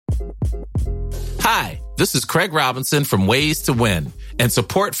Hi, this is Craig Robinson from Ways to Win, and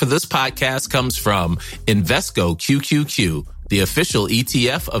support for this podcast comes from Invesco QQQ, the official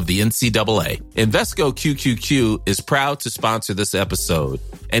ETF of the NCAA. Invesco QQQ is proud to sponsor this episode,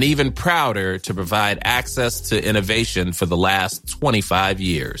 and even prouder to provide access to innovation for the last 25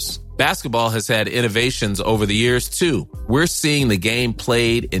 years. Basketball has had innovations over the years, too. We're seeing the game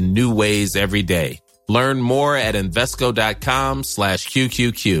played in new ways every day. Learn more at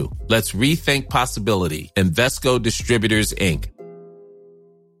Invesco.com/QQQ. Let's rethink possibility. Invesco Distributors, Inc.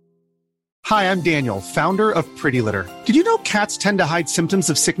 Hi, I'm Daniel, founder of Pretty Litter. Did you know cats tend to hide symptoms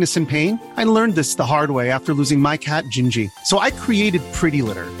of sickness and pain? I learned this the hard way after losing my cat, Gingy. So I created Pretty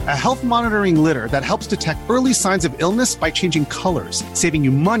Litter, a health monitoring litter that helps detect early signs of illness by changing colors, saving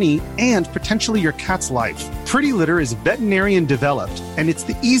you money and potentially your cat's life. Pretty Litter is veterinarian developed, and it's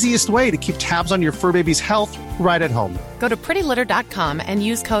the easiest way to keep tabs on your fur baby's health right at home. Go to prettylitter.com and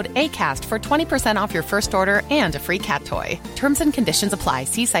use code ACAST for 20% off your first order and a free cat toy. Terms and conditions apply.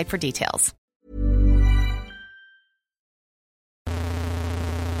 See site for details.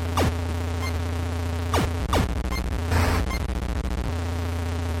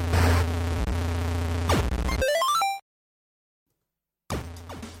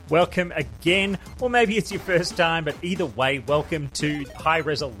 Welcome again, or maybe it's your first time, but either way, welcome to High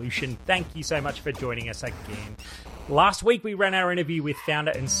Resolution. Thank you so much for joining us again. Last week, we ran our interview with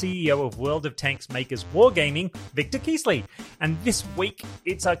founder and CEO of World of Tanks makers Wargaming, Victor Keithley. And this week,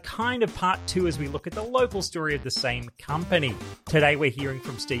 it's a kind of part two as we look at the local story of the same company. Today, we're hearing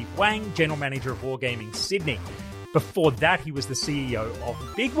from Steve Wang, General Manager of Wargaming Sydney. Before that, he was the CEO of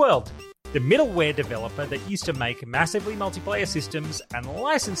Big World, the middleware developer that used to make massively multiplayer systems and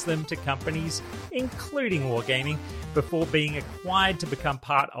license them to companies, including Wargaming, before being acquired to become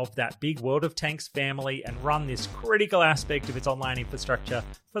part of that big World of Tanks family and run this critical aspect of its online infrastructure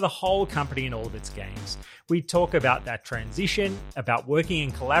for the whole company and all of its games. We talk about that transition, about working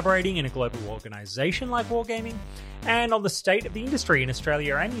and collaborating in a global organisation like Wargaming, and on the state of the industry in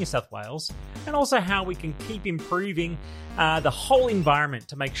Australia and New South Wales, and also how we can keep improving the whole environment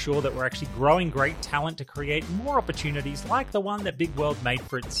to make sure that we're actually growing great talent to create more opportunities like the one that Big World made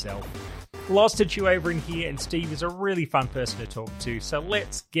for itself. Lots to chew over in here, and Steve is a really fun person to talk to, so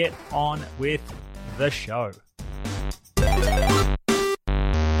let's get on with the show.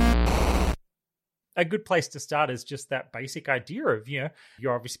 A good place to start is just that basic idea of, you're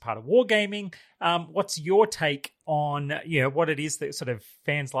obviously part of Wargaming. What's your take on, what it is that sort of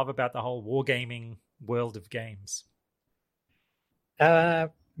fans love about the whole Wargaming world of games?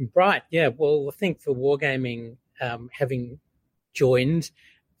 Right, yeah. Well, I think for Wargaming, having joined,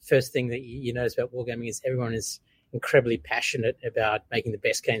 first thing that you notice about Wargaming is everyone is incredibly passionate about making the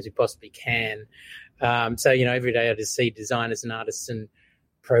best games we possibly can. So, every day I just see designers and artists and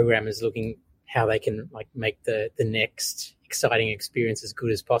programmers looking how they can make the next exciting experience as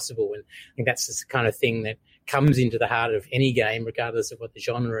good as possible. And I think that's the kind of thing that comes into the heart of any game, regardless of what the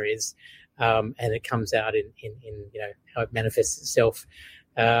genre is. And it comes out in how it manifests itself.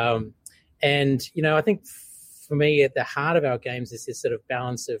 And I think for me, at the heart of our games is this sort of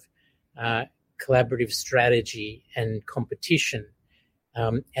balance of collaborative strategy and competition.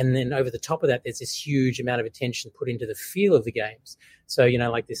 And then over the top of that, there's this huge amount of attention put into the feel of the games. So,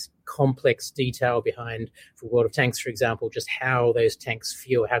 like this complex detail behind, for World of Tanks, for example, just how those tanks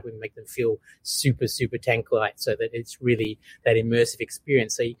feel, how can we make them feel super, super tank-like so that it's really that immersive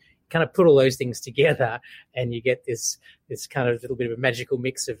experience. So you kind of put all those things together and you get this kind of little bit of a magical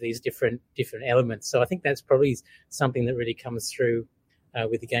mix of these different elements. So I think that's probably something that really comes through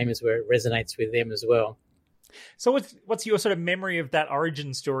with the gamers, where it resonates with them as well. So what's your sort of memory of that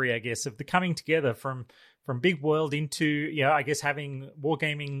origin story, I guess, of the coming together from Big World into, I guess, having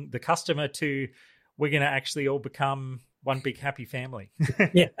Wargaming the customer to we're going to actually all become one big happy family?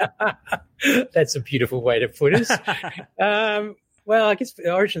 Yeah, that's a beautiful way to put it. Well, I guess for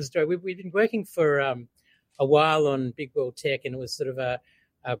the origin story, we've been working for a while on Big World Tech, and it was sort of a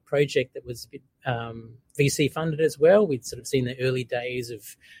project that was a bit VC funded as well. We'd sort of seen the early days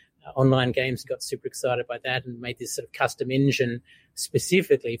of online games, got super excited by that and made this sort of custom engine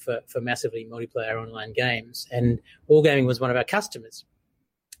specifically for massively multiplayer online games. And Wargaming was one of our customers.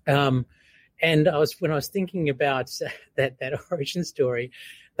 And when I was thinking about that origin story,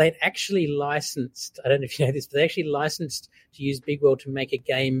 they'd actually licensed, I don't know if you know this, but they actually licensed to use Big World to make a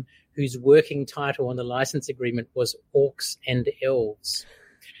game whose working title on the license agreement was Orcs and Elves.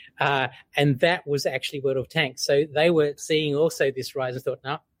 And that was actually World of Tanks. So they were seeing also this rise and thought,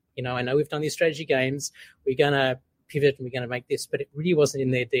 no, I know we've done these strategy games. We're going to pivot and we're going to make this, but it really wasn't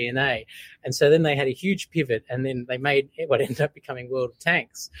in their DNA. And so then they had a huge pivot, and then they made what ended up becoming World of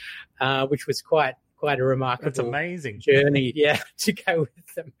Tanks, which was quite a remarkable That's amazing journey, to go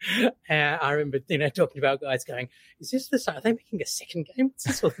with them. I remember, talking about guys going, is this the are they making a second game? What's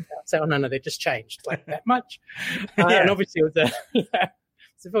this all about? So, no, they just changed like that much. And obviously it was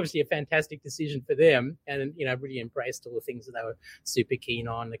it's obviously a fantastic decision for them, and, really embraced all the things that they were super keen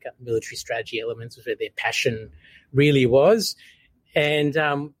on, the military strategy elements, was where their passion really was. And,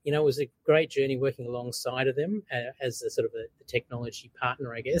 it was a great journey working alongside of them as a sort of a technology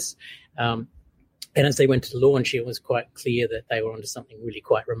partner, I guess. And as they went to launch, it was quite clear that they were onto something really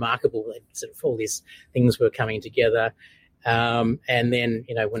quite remarkable. Sort of all these things were coming together. And then,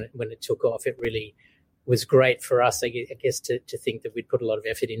 when it took off, it really was great for us, I guess, to think that we'd put a lot of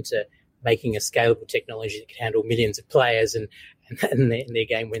effort into making a scalable technology that could handle millions of players, and their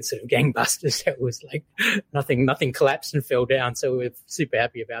game went sort of gangbusters. So it was like nothing collapsed and fell down. So we were super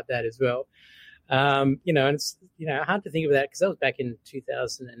happy about that as well. And it's, hard to think of that because that was back in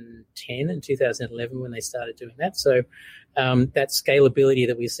 2010 and 2011 when they started doing that. So that scalability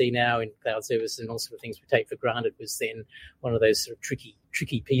that we see now in cloud services and all sorts of things we take for granted was then one of those sort of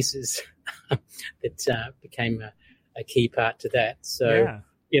tricky pieces that became a key part to that. So,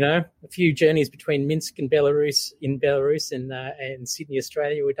 a few journeys between Minsk and Belarus and Sydney,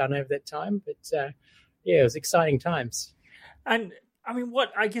 Australia were done over that time. But, it was exciting times. And I mean,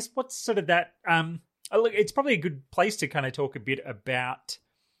 what's sort of that? Look, it's probably a good place to kind of talk a bit about,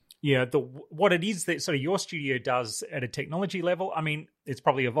 what it is that sort of your studio does at a technology level. I mean, it's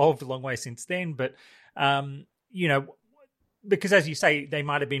probably evolved a long way since then, but because as you say, they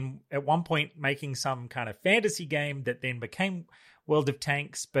might have been at one point making some kind of fantasy game that then became World of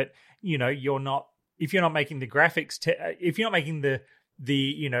Tanks, but if you're not making the graphics, if you're not making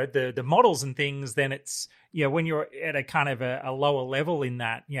the models and things, then it's, when you're at a kind of a lower level in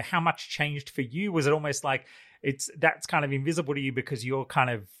that, how much changed for you? Was it almost like that's kind of invisible to you because you're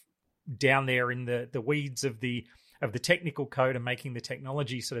kind of down there in the weeds of the technical code and making the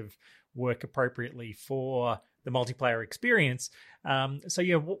technology sort of work appropriately for the multiplayer experience? I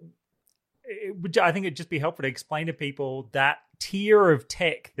think it'd just be helpful to explain to people that tier of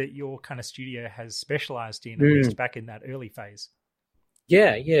tech that your kind of studio has specialized in, at least back in that early phase.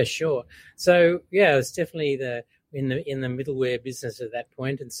 Yeah, sure. So it's definitely in the middleware business at that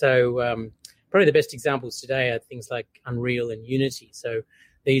point, and so probably the best examples today are things like Unreal and Unity. So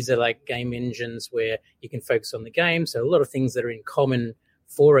these are like game engines where you can focus on the game. So a lot of things that are in common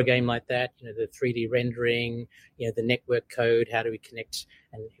for a game like that, the 3D rendering, the network code, how do we connect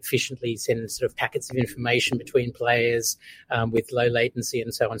and efficiently send sort of packets of information between players with low latency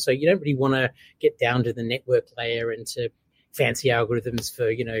and so on. So you don't really want to get down to the network layer and to fancy algorithms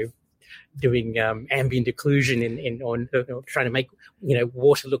for, doing ambient occlusion on trying to make,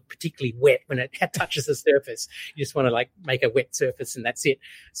 water look particularly wet when it touches the surface. You just want to make a wet surface and that's it.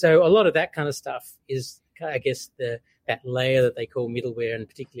 So a lot of that kind of stuff is, I guess, that layer that they call middleware, and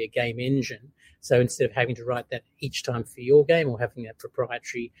particularly a game engine. So instead of having to write that each time for your game or having that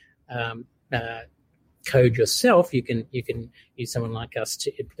proprietary code yourself, you can use someone like us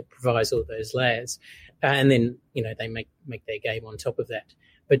to provide all those layers, and then they make their game on top of that.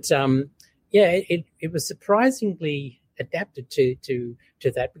 But it was surprisingly adapted to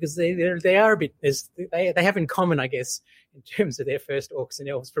that because they are a bit, they have in common, I guess, in terms of their first Orcs and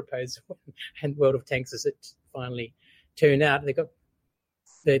Elves proposal and World of Tanks as it finally turned out. They got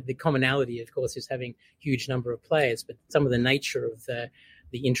the commonality, of course, is having huge number of players, but some of the nature of the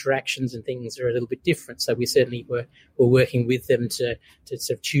interactions and things are a little bit different. So we certainly were working with them to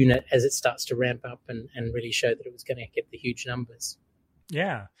sort of tune it as it starts to ramp up and really show that it was going to get the huge numbers.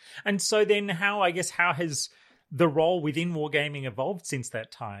 Yeah. And so then how has the role within Wargaming evolved since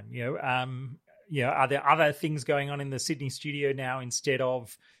that time? Are there other things going on in the Sydney studio now instead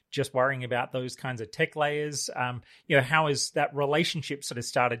of just worrying about those kinds of tech layers? How has that relationship sort of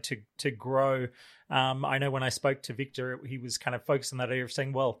started to grow? I know when I spoke to Victor, he was kind of focused on that idea of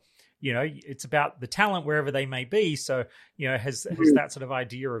saying, well, it's about the talent wherever they may be. So, has that sort of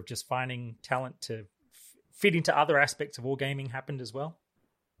idea of just finding talent to fit into other aspects of wargaming happened as well?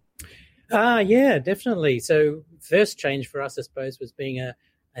 Yeah, definitely. So first change for us, I suppose, was being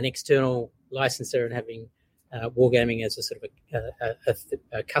an external licensor and having Wargaming as a sort of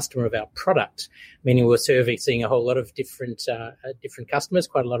a customer of our product, meaning we're seeing a whole lot of different customers.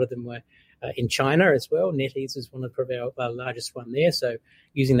 Quite a lot of them were in China as well. NetEase is one of our largest one there. So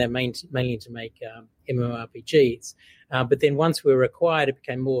using that mainly to make MMORPGs. But then once we were acquired, it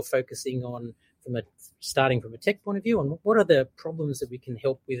became more focusing on starting from a tech point of view on what are the problems that we can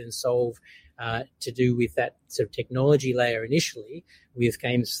help with and solve to do with that sort of technology layer initially with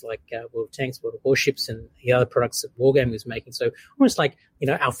games like World of Tanks, World of Warships, and the other products that Wargaming was making. So almost like,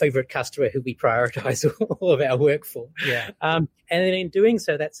 our favorite customer who we prioritize all of our work for. Yeah. And then in doing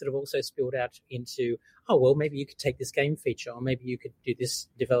so, that sort of also spilled out into, maybe you could take this game feature, or maybe you could do this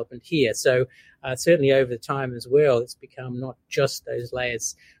development here. So certainly over the time as well, it's become not just those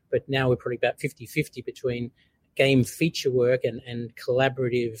layers, but now we're probably about 50-50 between game feature work and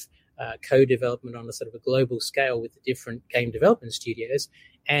collaborative co-development on a sort of a global scale with the different game development studios,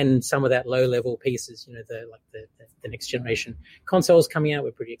 and some of that low-level pieces, the next generation consoles coming out.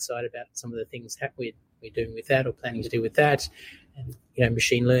 We're pretty excited about some of the things that we're doing with that or planning to do with that, and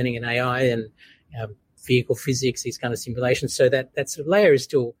machine learning and AI and vehicle physics, these kind of simulations. So that sort of layer is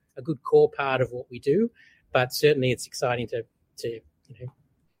still a good core part of what we do, but certainly it's exciting to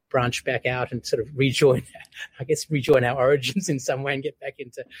branch back out and sort of rejoin our origins in some way and get back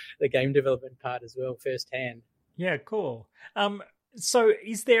into the game development part as well firsthand. Yeah, cool. So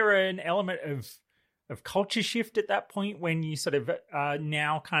is there an element of culture shift at that point when you sort of are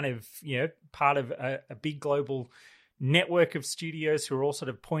now kind of, part of a big global network of studios who are all sort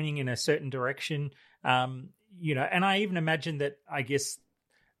of pointing in a certain direction? And I even imagine that, I guess,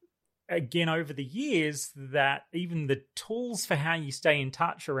 again, over the years, that even the tools for how you stay in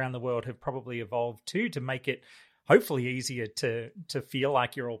touch around the world have probably evolved too, to make it hopefully easier to feel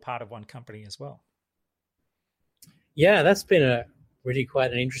like you're all part of one company as well. Yeah, that's been really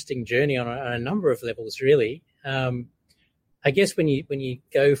quite an interesting journey on a number of levels, really. I guess when you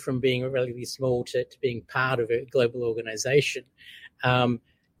go from being relatively small to being part of a global organization,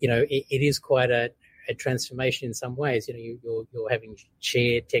 it is quite a transformation in some ways. You're having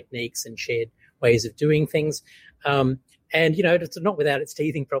shared techniques and shared ways of doing things. And it's not without its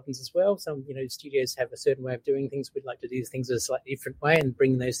teething problems as well. Some, studios have a certain way of doing things. We'd like to do things a slightly different way, and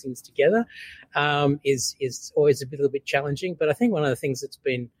bring those things together is always a little bit challenging. But I think one of the things that's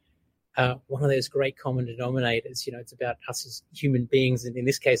been one of those great common denominators, it's about us as human beings, and in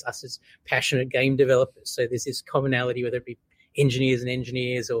this case, us as passionate game developers. So there's this commonality, whether it be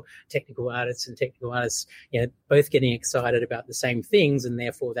engineers or technical artists, both getting excited about the same things, and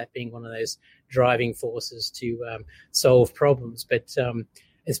therefore that being one of those driving forces to solve problems. But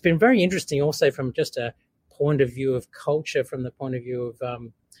it's been very interesting also from just a point of view of culture, from the point of view of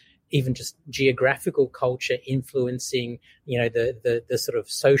even just geographical culture influencing, the sort of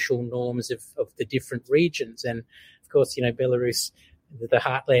social norms of the different regions. And of course, Belarus, the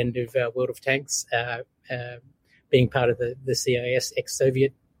heartland of World of Tanks, being part of the CIS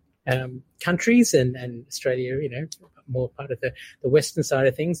ex-Soviet countries, and Australia, more part of the Western side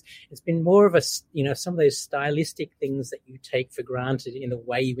of things. It's been more of some of those stylistic things that you take for granted in the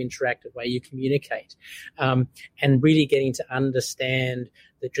way you interact, the way you communicate, and really getting to understand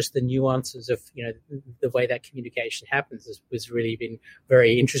just the nuances of, the way that communication happens was really been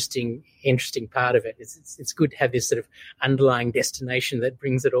very interesting part of it. It's good to have this sort of underlying destination that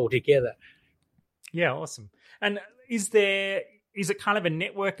brings it all together. Yeah, awesome. And is it kind of a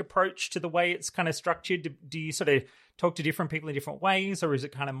network approach to the way it's kind of structured? Do you sort of talk to different people in different ways, or is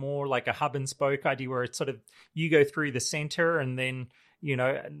it kind of more like a hub and spoke idea where it's sort of you go through the center and then,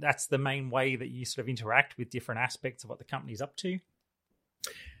 that's the main way that you sort of interact with different aspects of what the company's up to?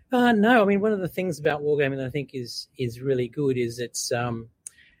 No, I mean, one of the things about Wargaming that I think is really good is it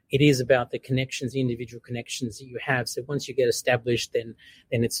is about the connections, the individual connections that you have. So once you get established, then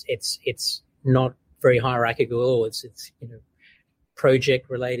it's not very hierarchical. It's project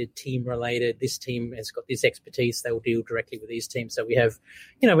related, team related. This team has got this expertise; they will deal directly with these teams. So we have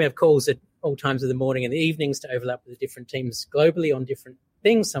calls at all times of the morning and the evenings to overlap with the different teams globally on different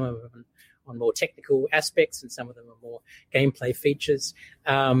things. Some of them on more technical aspects, and some of them are more gameplay features.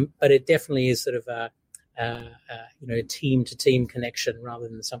 But it definitely is sort of a team to team connection rather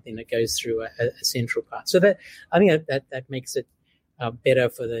than something that goes through a central part. So that I think that makes it better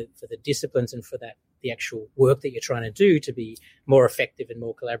for the disciplines and for the actual work that you're trying to do to be more effective and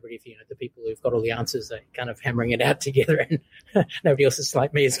more collaborative. The people who've got all the answers are kind of hammering it out together, and nobody else is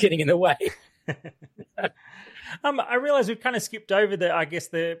like me is getting in the way. I realize we've kind of skipped over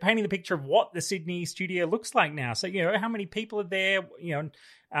the painting the picture of what the Sydney studio looks like now. So, how many people are there?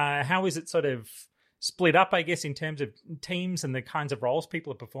 How is it sort of split up, I guess, in terms of teams and the kinds of roles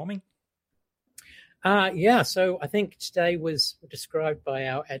people are performing? So I think today was described by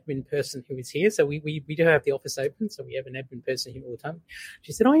our admin person who is here. So we do have the office open, so we have an admin person here all the time.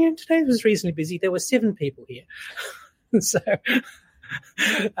 She said, today was reasonably busy. There were 7 people here. So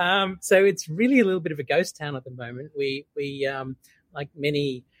it's really a little bit of a ghost town at the moment. We like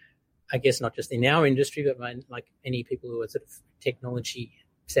many, I guess not just in our industry, but like many people who are sort of technology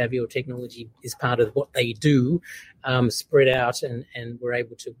savvy or technology is part of what they do, spread out and were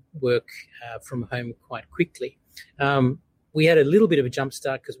able to work from home quite quickly. We had a little bit of a jump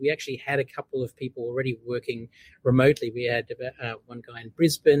start because we actually had a couple of people already working remotely. We had one guy in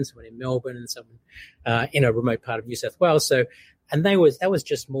Brisbane, someone in Melbourne, and someone in a remote part of New South Wales. And that was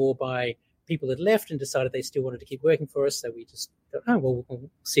just more by people had left and decided they still wanted to keep working for us. So we just thought, we'll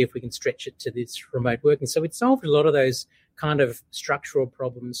see if we can stretch it to this remote working. So it solved a lot of those kind of structural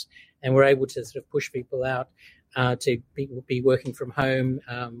problems, and we're able to sort of push people out to be working from home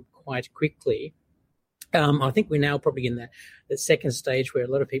quite quickly. I think we're now probably in the second stage where a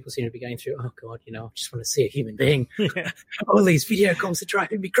lot of people seem to be going through, oh, God, I just want to see a human being. Yeah. All these video calls are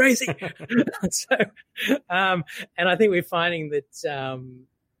driving me crazy. And I think we're finding that,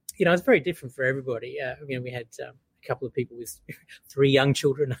 it's very different for everybody. We had a couple of people with 3 young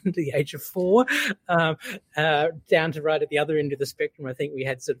children under the age of 4, down to right at the other end of the spectrum. I think we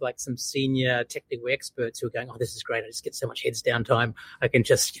had sort of like some senior technical experts who were going, oh, this is great. I just get so much heads down time. I can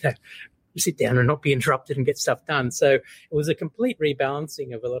just, sit down and not be interrupted and get stuff done. So it was a complete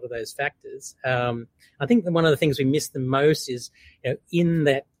rebalancing of a lot of those factors. I think that one of the things we miss the most is, in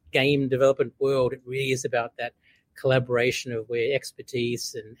that game development world, it really is about that collaboration of where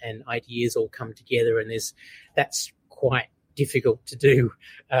expertise and ideas all come together, and that's quite difficult to do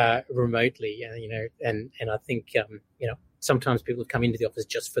remotely. And I think sometimes people have come into the office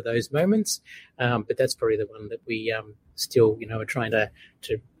just for those moments, but that's probably the one that we still are trying to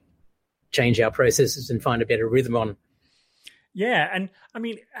change our processes and find a better rhythm on. Yeah, and I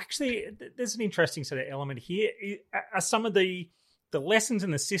mean, actually, there's an interesting sort of element here. Are some of the lessons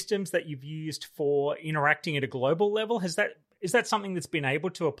and the systems that you've used for interacting at a global level, is that something that's been able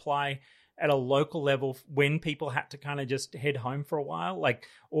to apply at a local level when people had to kind of just head home for a while?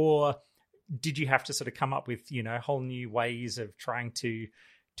 Or did you have to sort of come up with, whole new ways of trying to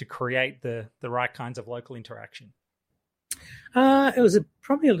create the right kinds of local interaction? It was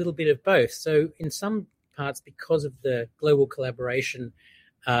probably a little bit of both. So in some parts, because of the global collaboration,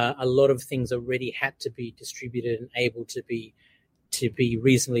 a lot of things already had to be distributed and able to be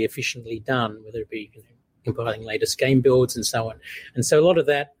reasonably efficiently done, whether it be compiling latest game builds and so on. And so a lot of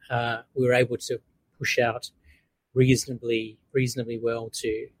that we were able to push out reasonably well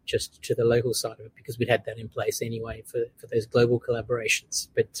to the local side of it, because we'd had that in place anyway for those global collaborations.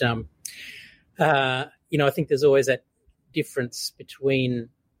 But I think there's always that difference between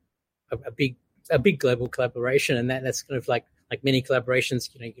a big global collaboration and that's kind of like many collaborations.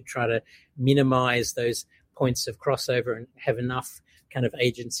 You can try to minimize those points of crossover and have enough kind of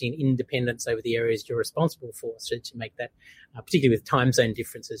agency and independence over the areas you're responsible for, so to make that, particularly with time zone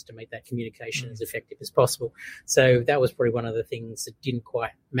differences, to make that communication as effective as possible. So that was probably one of the things that didn't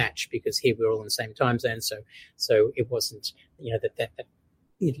quite match, because here we're all in the same time zone. So it wasn't, that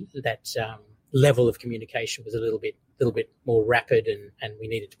level of communication was a little bit more rapid, and we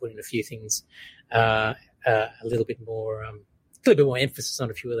needed to put in a few things, a little bit more emphasis on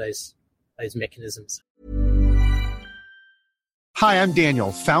a few of those mechanisms. Hi, I'm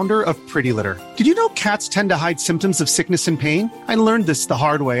Daniel, founder of Pretty Litter. Did you know cats tend to hide symptoms of sickness and pain? I learned this the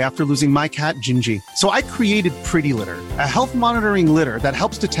hard way after losing my cat, Gingy. So I created Pretty Litter, a health monitoring litter that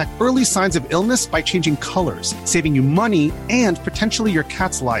helps detect early signs of illness by changing colors, saving you money and potentially your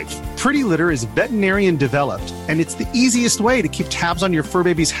cat's life. Pretty Litter is veterinarian developed, and it's the easiest way to keep tabs on your fur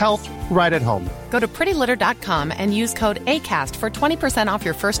baby's health right at home. Go to prettylitter.com and use code ACAST for 20% off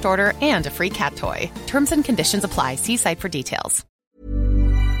your first order and a free cat toy. Terms and conditions apply. See site for details.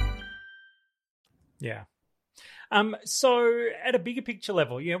 Yeah. So at a bigger picture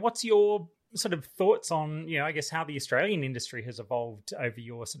level, what's your sort of thoughts on, I guess how the Australian industry has evolved over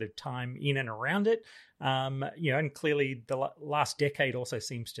your sort of time in and around it? And clearly the last decade also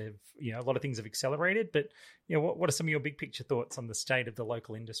seems to have, a lot of things have accelerated, but, what are some of your big picture thoughts on the state of the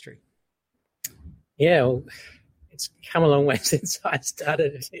local industry? Yeah, well, it's come a long way since I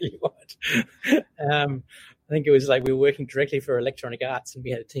started, I tell you what. I think it was like we were working directly for Electronic Arts and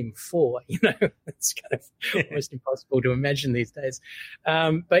we had a team of 4, It's kind of almost impossible to imagine these days.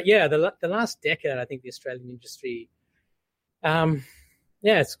 But yeah, the last decade, I think the Australian industry,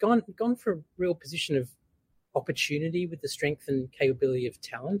 it's gone for a real position of opportunity with the strength and capability of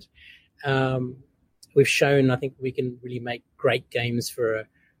talent. We've shown, I think, we can really make great games for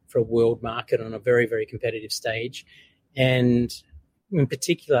a world market on a very, very competitive stage. And in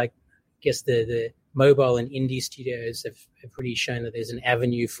particular, I guess the mobile and indie studios have really shown that there's an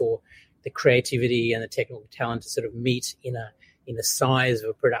avenue for the creativity and the technical talent to sort of meet in a size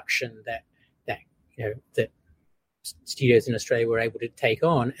of a production that studios in Australia were able to take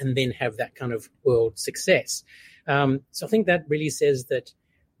on and then have that kind of world success. So I think that really says that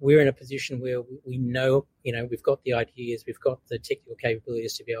we're in a position where we know, we've got the ideas, we've got the technical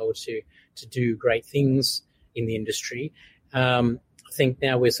capabilities to be able to do great things in the industry. I think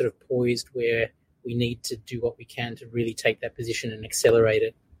now we're sort of poised where we need to do what we can to really take that position and accelerate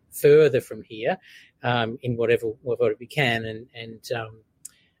it further from here, in whatever we can.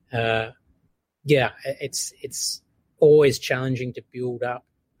 It's always challenging to build up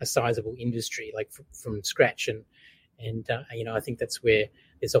a sizable industry like from scratch, and I think that's where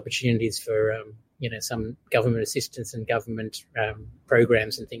there's opportunities for some government assistance and government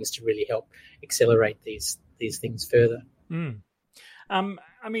programs and things to really help accelerate these things further.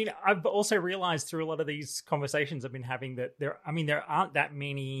 I've also realized through a lot of these conversations I've been having that there aren't that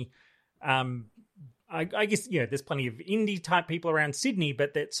many. I guess, there's plenty of indie type people around Sydney,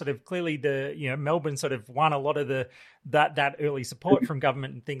 but that sort of clearly Melbourne sort of won a lot of that early support from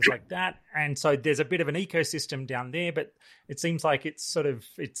government and things like that. And so there's a bit of an ecosystem down there, but it seems like it's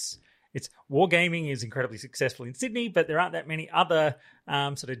wargaming is incredibly successful in Sydney, but there aren't that many other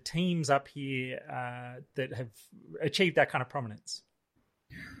sort of teams up here that have achieved that kind of prominence.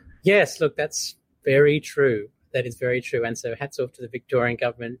 Yes, look, that's very true. That is very true. And so hats off to the Victorian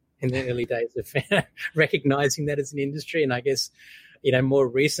government in the early days of recognising that as an industry. And I guess, more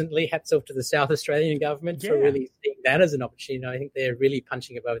recently, hats off to the South Australian government for really seeing that as an opportunity. I think they're really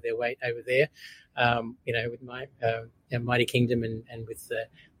punching above their weight over there, with my Mighty Kingdom and with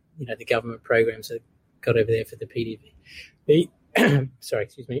the government programs that got over there for the PDV.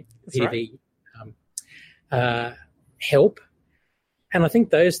 PDV help. And I think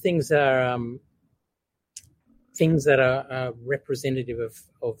those things are things that are representative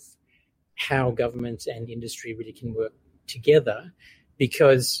of how government and industry really can work together,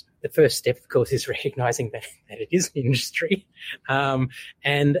 because the first step, of course, is recognising that it is an industry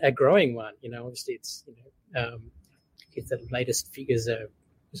and a growing one. Obviously, it's I guess the latest figures are.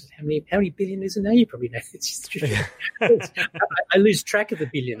 How many billion is it now? You probably know. I lose track of the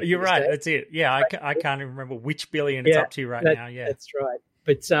billion. You're right. That's it. Yeah, I can't even remember which billion it's up to right now. Yeah, that's right.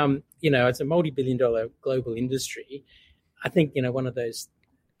 But it's a multi-billion-dollar global industry. I think one of those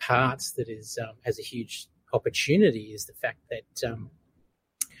parts that is has a huge opportunity is the fact that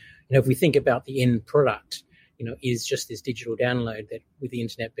if we think about the end product, is just this digital download that, with the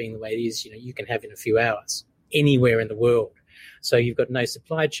internet being the way it is, you can have in a few hours anywhere in the world. So you've got no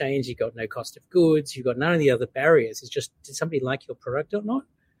supply chains, you've got no cost of goods, you've got none of the other barriers. It's just, did somebody like your product or not?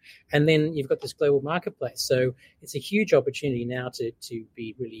 And then you've got this global marketplace. So it's a huge opportunity now to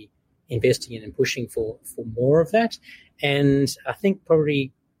be really investing in and pushing for more of that. And I think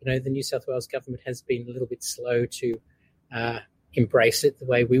probably, the New South Wales government has been a little bit slow to embrace it the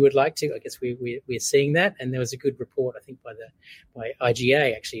way we would like to. I guess we're seeing that. And there was a good report, I think, by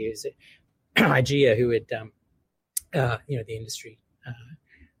IGA, actually, is it IGA, who had the industry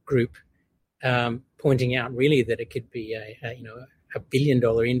group, pointing out really that it could be a $1 billion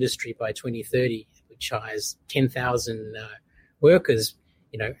industry by 2030, which hires 10,000 workers,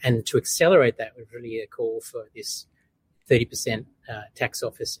 and to accelerate that would really a call for this 30% tax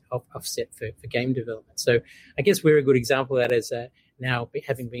offset for game development. So I guess we're a good example of that as now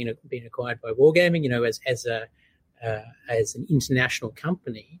having been acquired by Wargaming, as an international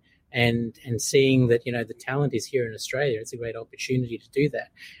company. And seeing that, the talent is here in Australia, it's a great opportunity to do that.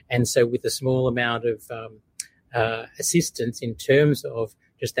 And so with a small amount of assistance in terms of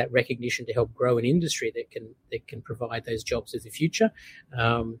just that recognition to help grow an industry that can provide those jobs of the future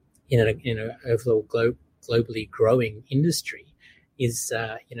in an overall globally growing industry is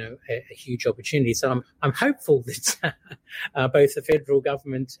a huge opportunity. So I'm hopeful that both the federal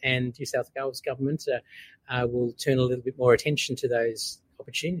government and New South Wales government will turn a little bit more attention to those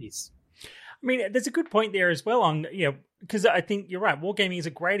opportunities. I mean, there's a good point there as well on, because I think you're right. Wargaming is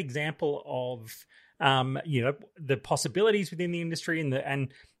a great example of, the possibilities within the industry and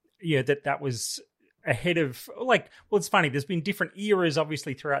that was ahead of, it's funny. There's been different eras,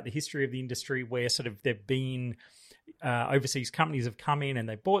 obviously, throughout the history of the industry where sort of there've been overseas companies have come in and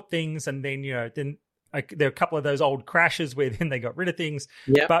they bought things, and then, there are a couple of those old crashes where then they got rid of things.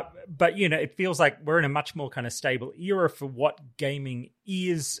 Yeah. But it feels like we're in a much more kind of stable era for what gaming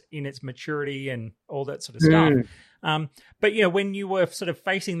is in its maturity and all that sort of stuff. But when you were sort of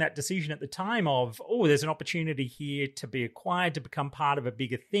facing that decision at the time of, there's an opportunity here to be acquired, to become part of a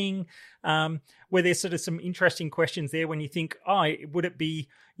bigger thing, where there's sort of some interesting questions there when you think, would it be,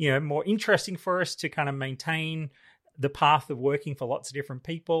 more interesting for us to kind of maintain the path of working for lots of different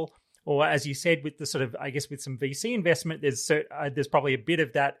people? Or as you said, with the sort of, I guess, with some VC investment, there's probably a bit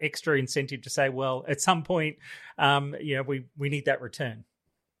of that extra incentive to say, well, at some point, we need that return.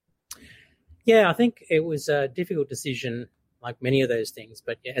 Yeah, I think it was a difficult decision like many of those things.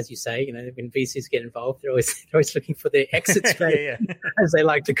 But as you say, when VCs get involved, they're always looking for their exit strategy, as they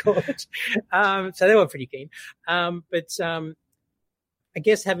like to call it. So they were pretty keen. But I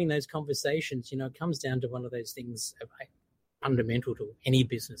guess having those conversations, it comes down to one of those things fundamental to any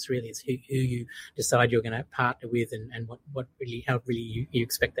business, really, is who you decide you're going to partner with and how really you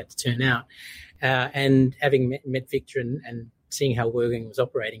expect that to turn out. And having met Victor and seeing how Wargaming was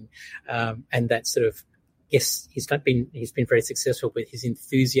operating, and that sort of, yes, he's been very successful, but his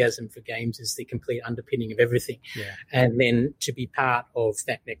enthusiasm for games is the complete underpinning of everything. Yeah. And then to be part of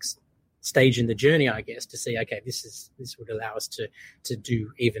that next stage in the journey, I guess, to see, okay, this would allow us to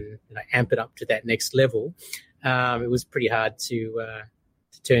do even amp it up to that next level. It was pretty hard to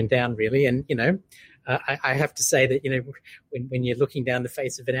turn down, really. And I have to say that when you're looking down the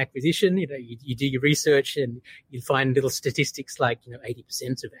face of an acquisition, you do your research and you find little statistics like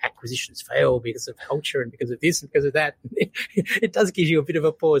 80% of acquisitions fail because of culture and because of this and because of that. It does give you a bit of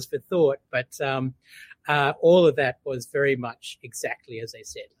a pause for thought, but all of that was very much exactly as they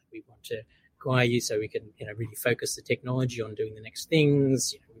said. We want to acquire you so we can really focus the technology on doing the next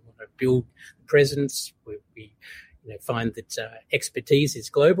things. We want to build presence. We find that expertise is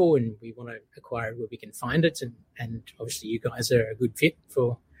global, and we want to acquire it where we can find it. And obviously, you guys are a good fit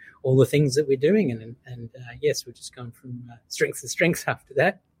for all the things that we're doing. And yes, we're just going from strength to strength after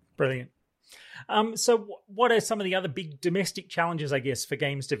that. Brilliant. So, what are some of the other big domestic challenges, I guess, for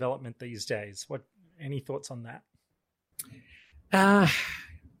games development these days? Any thoughts on that?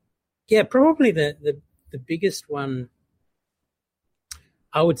 Yeah, probably the biggest one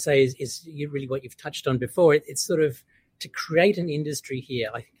I would say is really what you've touched on before. It's sort of to create an industry here.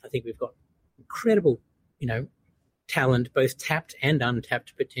 I think we've got incredible, talent, both tapped and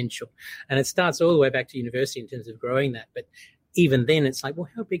untapped potential. And it starts all the way back to university in terms of growing that. But even then, it's like, well,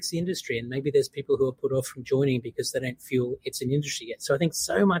 how big's the industry? And maybe there's people who are put off from joining because they don't feel it's an industry yet. So I think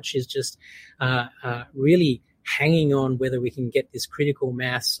so much is just really hanging on whether we can get this critical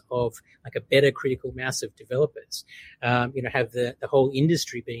mass of a better critical mass of developers, have the whole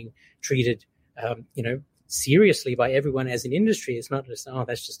industry being treated, seriously by everyone as an industry. It's not just,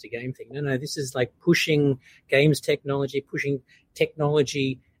 that's just a game thing. No, this is like pushing games technology, pushing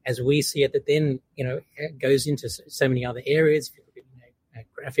technology as we see it, that then, goes into so many other areas. If you look at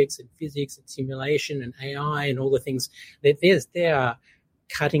graphics and physics and simulation and AI and all the things, there are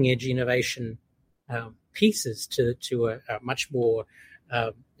cutting edge innovation pieces to a much more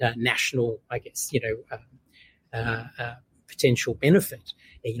national, I guess, potential benefit,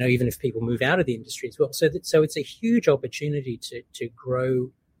 even if people move out of the industry as well. So it's a huge opportunity to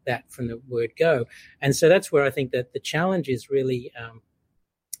grow that from the word go. And so that's where I think that the challenge is really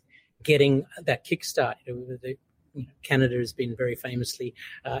getting that kickstart. Canada has been very famously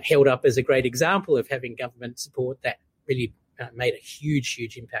held up as a great example of having government support that really made a huge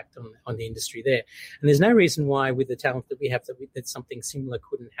impact on the industry there. And there's no reason why, with the talent that we have, that something similar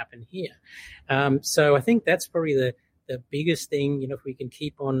couldn't happen here. So I think that's probably the biggest thing, if we can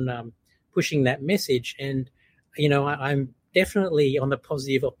keep on pushing that message. And, I'm definitely on the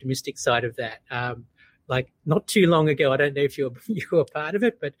positive, optimistic side of that. Not too long ago, I don't know if you were part of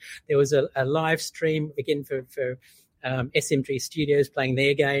it, but there was a live stream, again, for SMG Studios playing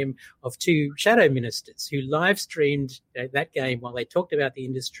their game of two shadow ministers who live streamed that game while they talked about the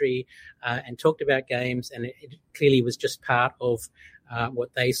industry and talked about games. And it clearly was just part of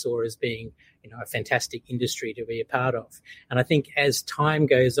what they saw as being, a fantastic industry to be a part of. And I think as time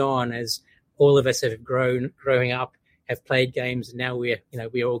goes on, as all of us have growing up, have played games, and now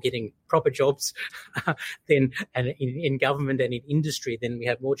we're all getting proper jobs, then and in government and in industry, then we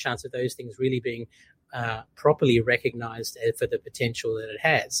have more chance of those things really being properly recognised for the potential that it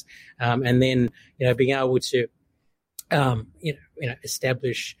has, and then being able to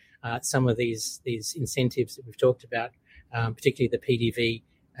establish some of these incentives that we've talked about, particularly the PDV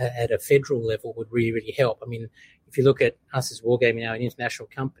at a federal level, would really help. I mean, if you look at us as Wargaming now, an international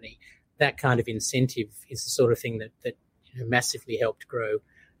company, that kind of incentive is the sort of thing that massively helped grow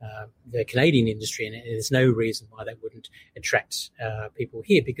the Canadian industry, and there's no reason why that wouldn't attract people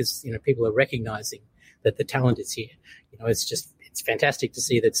here, because people are recognising that the talent is here. It's fantastic to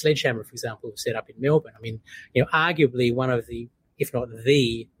see that Sledgehammer, for example, was set up in Melbourne. I mean, arguably one of the, if not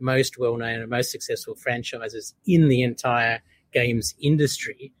the most well-known and most successful franchises in the entire games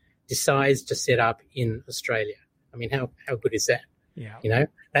industry, decides to set up in Australia. I mean, how good is that? Yeah.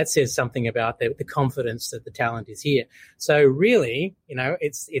 That says something about the confidence that the talent is here. So really,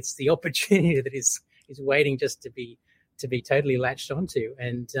 it's the opportunity that is waiting just to be totally latched onto.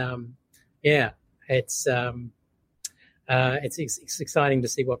 And it's exciting to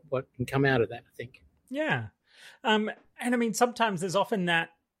see what can come out of that, I think. Yeah. And I mean, sometimes there's often that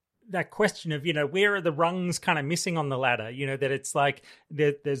question of, where are the rungs kind of missing on the ladder? That it's like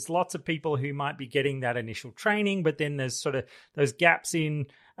there's lots of people who might be getting that initial training, but then there's sort of those gaps in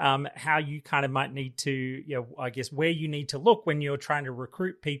how you kind of might need to, I guess, where you need to look when you're trying to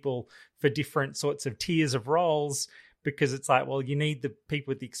recruit people for different sorts of tiers of roles. Because it's like, well, you need the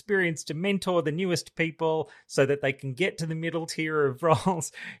people with the experience to mentor the newest people so that they can get to the middle tier of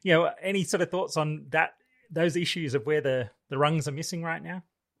roles. Any sort of thoughts on those issues of where the rungs are missing right now?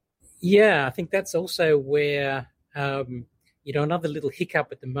 Yeah, I think that's also where, another little hiccup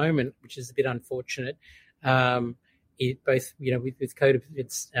at the moment, which is a bit unfortunate. With COVID,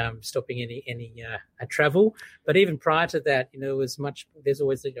 it's stopping any travel. But even prior to that, there's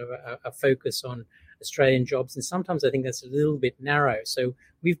always a focus on Australian jobs, and sometimes I think that's a little bit narrow. So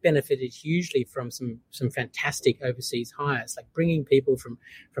we've benefited hugely from some fantastic overseas hires, like bringing people from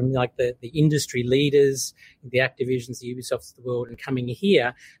like the industry leaders, the Activisions, the Ubisofts of the world, and coming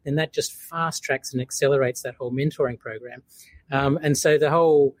here. Then that just fast tracks and accelerates that whole mentoring program. And so the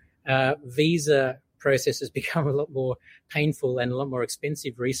whole visa process has become a lot more painful and a lot more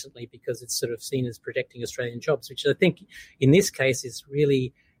expensive recently because it's sort of seen as protecting Australian jobs, which I think in this case is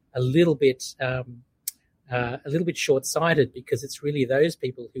really a little bit short-sighted, because it's really those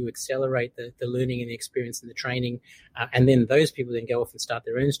people who accelerate the learning and the experience and the training, and then those people then go off and start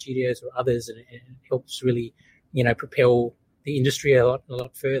their own studios or others, and it helps really, propel the industry a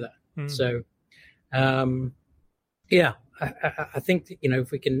lot further. So, I think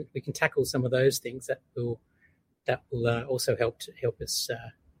if we can tackle some of those things, that will also help us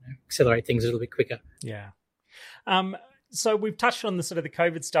accelerate things a little bit quicker. Yeah. So we've touched on the sort of the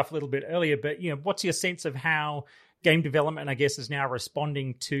COVID stuff a little bit earlier, but what's your sense of how game development, I guess, is now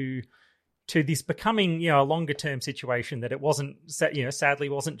responding to this becoming a longer term situation, that it wasn't sadly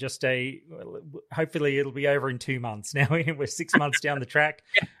wasn't just hopefully it'll be over in 2 months. Now we're 6 months down the track.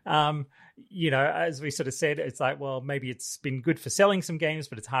 As we sort of said, it's like, well, maybe it's been good for selling some games,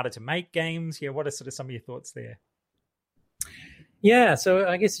 but it's harder to make games. What are sort of some of your thoughts there? Yeah, so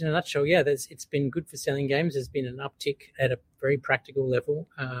I guess in a nutshell, it's been good for selling games. There's been an uptick at a very practical level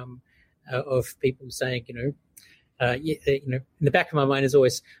of people saying, in the back of my mind is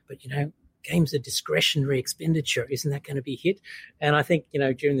always, but games are discretionary expenditure. Isn't that going to be hit? And I think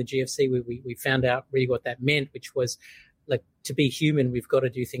during the GFC we found out really what that meant, which was, like, to be human, we've got to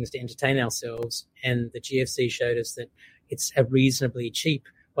do things to entertain ourselves. And the GFC showed us that it's a reasonably cheap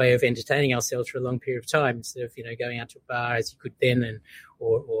way of entertaining ourselves for a long period of time, instead of going out to a bar as you could then,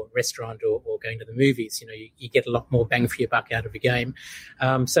 or restaurant, or going to the movies. You get a lot more bang for your buck out of a game.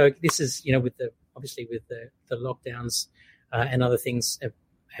 So this is with the lockdowns and other things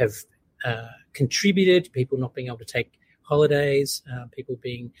have contributed to people not being able to take holidays, people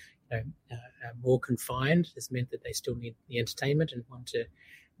being more confined has meant that they still need the entertainment and want to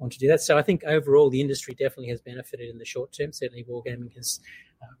do that. So I think overall the industry definitely has benefited in the short term. Certainly wargaming has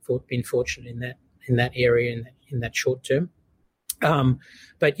been fortunate in that area, in that short term.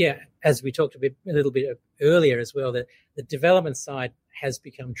 But yeah, as we talked a little bit earlier as well, the development side has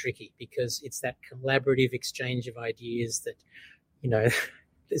become tricky, because it's that collaborative exchange of ideas that,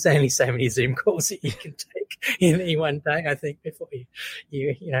 there's only so many Zoom calls that you can take in any one day, I think, before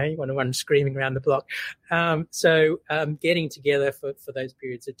you want to run screaming around the block. So getting together for those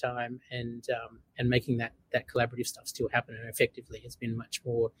periods of time and making that collaborative stuff still happen and effectively has been much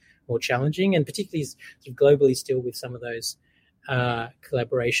more challenging, and particularly sort of globally still with some of those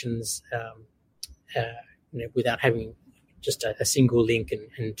collaborations, without having just a single link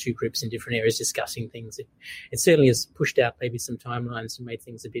and two groups in different areas discussing things. It certainly has pushed out maybe some timelines and made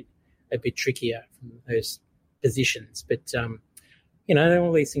things a bit trickier from those positions. But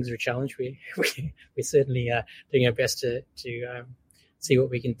all these things are a challenge. We certainly are doing our best to see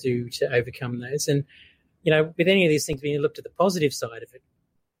what we can do to overcome those. And with any of these things, when you looked at the positive side of it,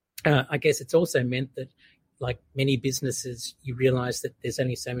 I guess it's also meant that, like many businesses, you realize that there's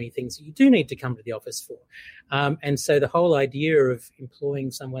only so many things that you do need to come to the office for. And so the whole idea of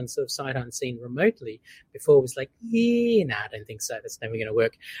employing someone sort of sight unseen remotely before was like, I don't think so. That's never going to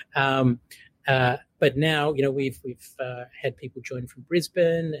work. But now, we've had people join from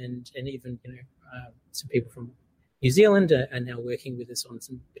Brisbane and even, some people from New Zealand are now working with us on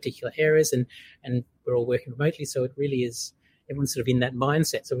some particular areas, and we're all working remotely. So it really is, everyone's sort of in that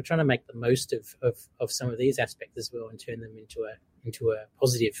mindset. So we're trying to make the most of some of these aspects as well and turn them into a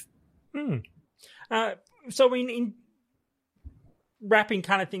positive. So in wrapping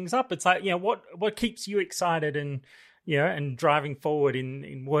kind of things up, it's like, what keeps you excited and driving forward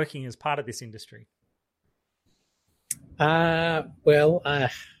in working as part of this industry?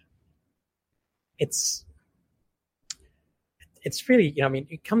 it's really, I mean,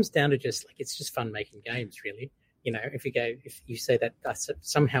 it comes down to just like, it's just fun making games, really. If you say that,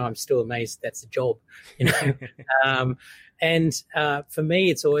 somehow I'm still amazed that's a job, and for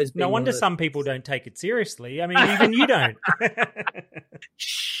me, it's always been. No wonder some people don't take it seriously. I mean, even you don't.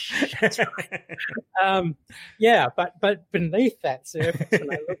 That's right. But beneath that surface,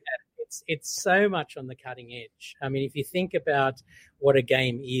 when I look at it, it's so much on the cutting edge. I mean, if you think about what a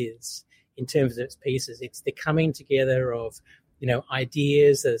game is in terms of its pieces, it's the coming together of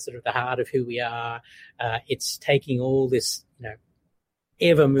ideas that are sort of the heart of who we are. It's taking all this,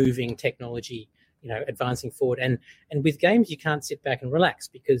 ever-moving technology, advancing forward. And with games, you can't sit back and relax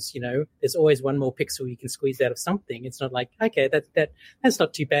because, there's always one more pixel you can squeeze out of something. It's not like, okay, that's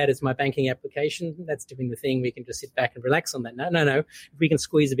not too bad as my banking application. That's doing the thing. We can just sit back and relax on that. No. If we can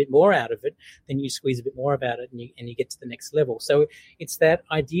squeeze a bit more out of it, then you squeeze a bit more about it and you get to the next level. So it's that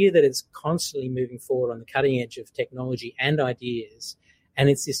idea that it's constantly moving forward on the cutting edge of technology and ideas. And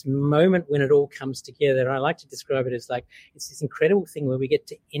it's this moment when it all comes together. And I like to describe it as like, it's this incredible thing where we get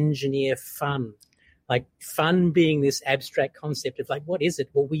to engineer fun. Like fun being this abstract concept of like, what is it?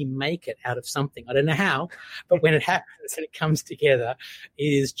 Well, we make it out of something. I don't know how, but when it happens and it comes together, it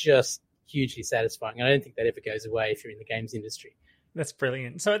is just hugely satisfying. And I don't think that ever goes away if you're in the games industry. That's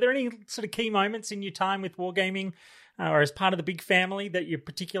brilliant. So are there any sort of key moments in your time with Wargaming or as part of the big family that you're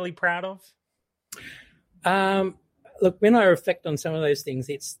particularly proud of? Look, when I reflect on some of those things,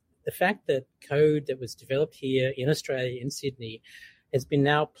 it's the fact that code that was developed here in Australia, in Sydney, has been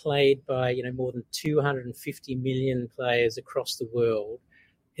now played by, more than 250 million players across the world.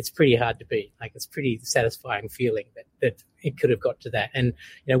 It's pretty hard to beat. Like, it's pretty satisfying feeling that it could have got to that. And,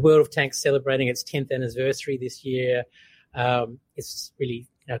 World of Tanks celebrating its 10th anniversary this year. It's really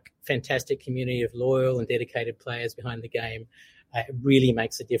a fantastic community of loyal and dedicated players behind the game. It really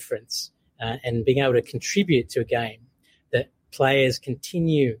makes a difference. And being able to contribute to a game that players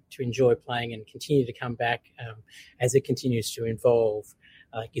continue to enjoy playing and continue to come back as it continues to evolve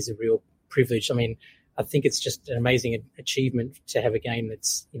is a real privilege. I mean, I think it's just an amazing achievement to have a game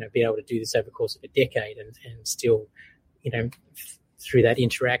that's, be able to do this over the course of a decade and still, through that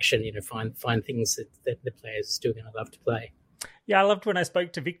interaction, find things that the players are still going to love to play. Yeah, I loved when I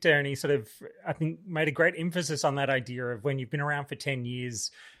spoke to Victor and he sort of, I think, made a great emphasis on that idea of when you've been around for 10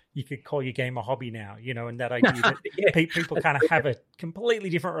 years, you could call your game a hobby now, and that idea that yeah. people kind of have a completely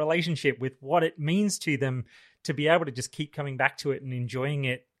different relationship with what it means to them to be able to just keep coming back to it and enjoying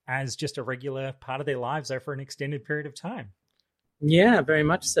it as just a regular part of their lives over an extended period of time. Yeah, very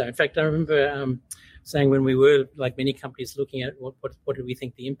much so. In fact, I remember saying when we were, like many companies, looking at what do we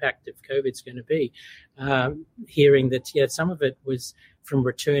think the impact of COVID is going to be, hearing that, some of it was from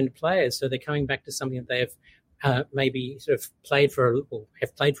returned players. So they're coming back to something that they have maybe sort of have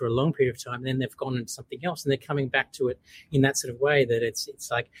played for a long period of time, and then they've gone into something else, and they're coming back to it in that sort of way that it's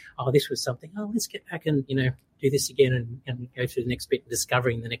like, oh, this was something, oh, let's get back and, do this again and go to the next bit,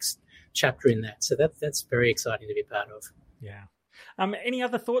 discovering the next chapter in that. So that's very exciting to be a part of. Yeah. Any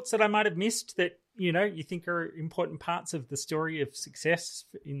other thoughts that I might have missed that, you think are important parts of the story of success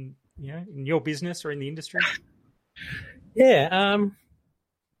in your business or in the industry? Yeah. I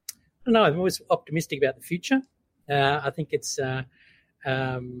don't know. I'm always optimistic about the future. I think it's,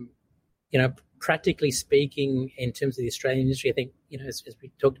 practically speaking, in terms of the Australian industry, I think, as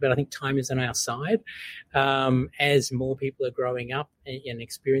we talked about, I think time is on our side. As more people are growing up and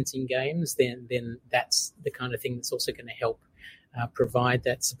experiencing games, then that's the kind of thing that's also going to help provide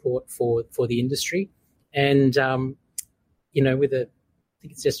that support for the industry. And, with I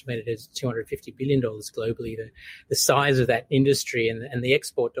think it's estimated as $250 billion globally, the size of that industry and the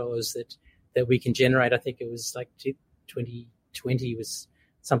export dollars that we can generate. I think it was like 2020 was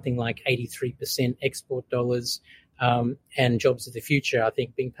something like 83% export dollars, and jobs of the future. I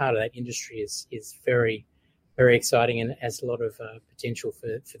think being part of that industry is very, very exciting and has a lot of potential for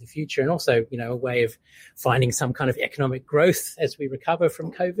the future, and also, a way of finding some kind of economic growth as we recover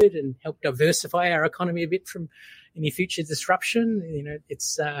from COVID and help diversify our economy a bit from any future disruption.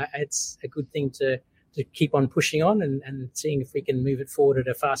 It's a good thing to keep on pushing on and seeing if we can move it forward at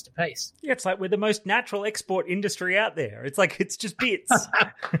a faster pace. Yeah, it's like we're the most natural export industry out there. It's like, it's just bits.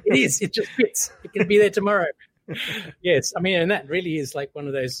 It is. It just bits. It can be there tomorrow. Yes. I mean, and that really is like one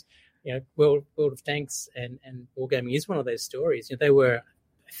of those, World of Tanks and Wargaming is one of those stories. They were,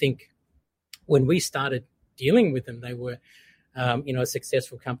 I think, when we started dealing with them, they were, a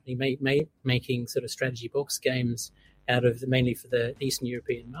successful company making sort of strategy box games out of mainly for the Eastern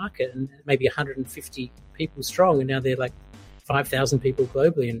European market, and maybe 150 people strong, and now they're like 5,000 people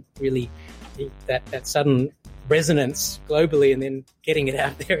globally. And really, that sudden resonance globally and then getting it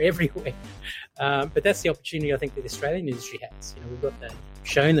out there everywhere. But that's the opportunity I think that the Australian industry has. We've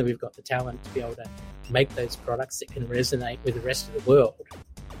shown that we've got the talent to be able to make those products that can resonate with the rest of the world.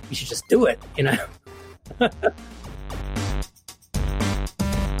 You should just do it,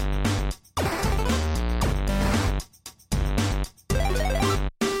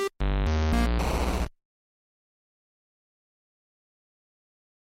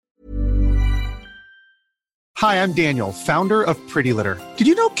 Hi, I'm Daniel, founder of Pretty Litter. Did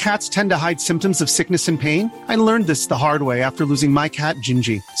you know cats tend to hide symptoms of sickness and pain? I learned this the hard way after losing my cat,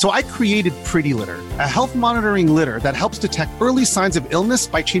 Gingy. So I created Pretty Litter, a health monitoring litter that helps detect early signs of illness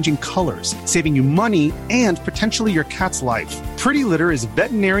by changing colors, saving you money and potentially your cat's life. Pretty Litter is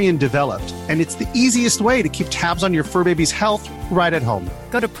veterinarian developed, and it's the easiest way to keep tabs on your fur baby's health right at home.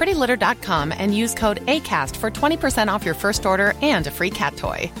 Go to prettylitter.com and use code ACAST for 20% off your first order and a free cat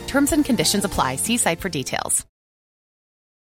toy. Terms and conditions apply. See site for details.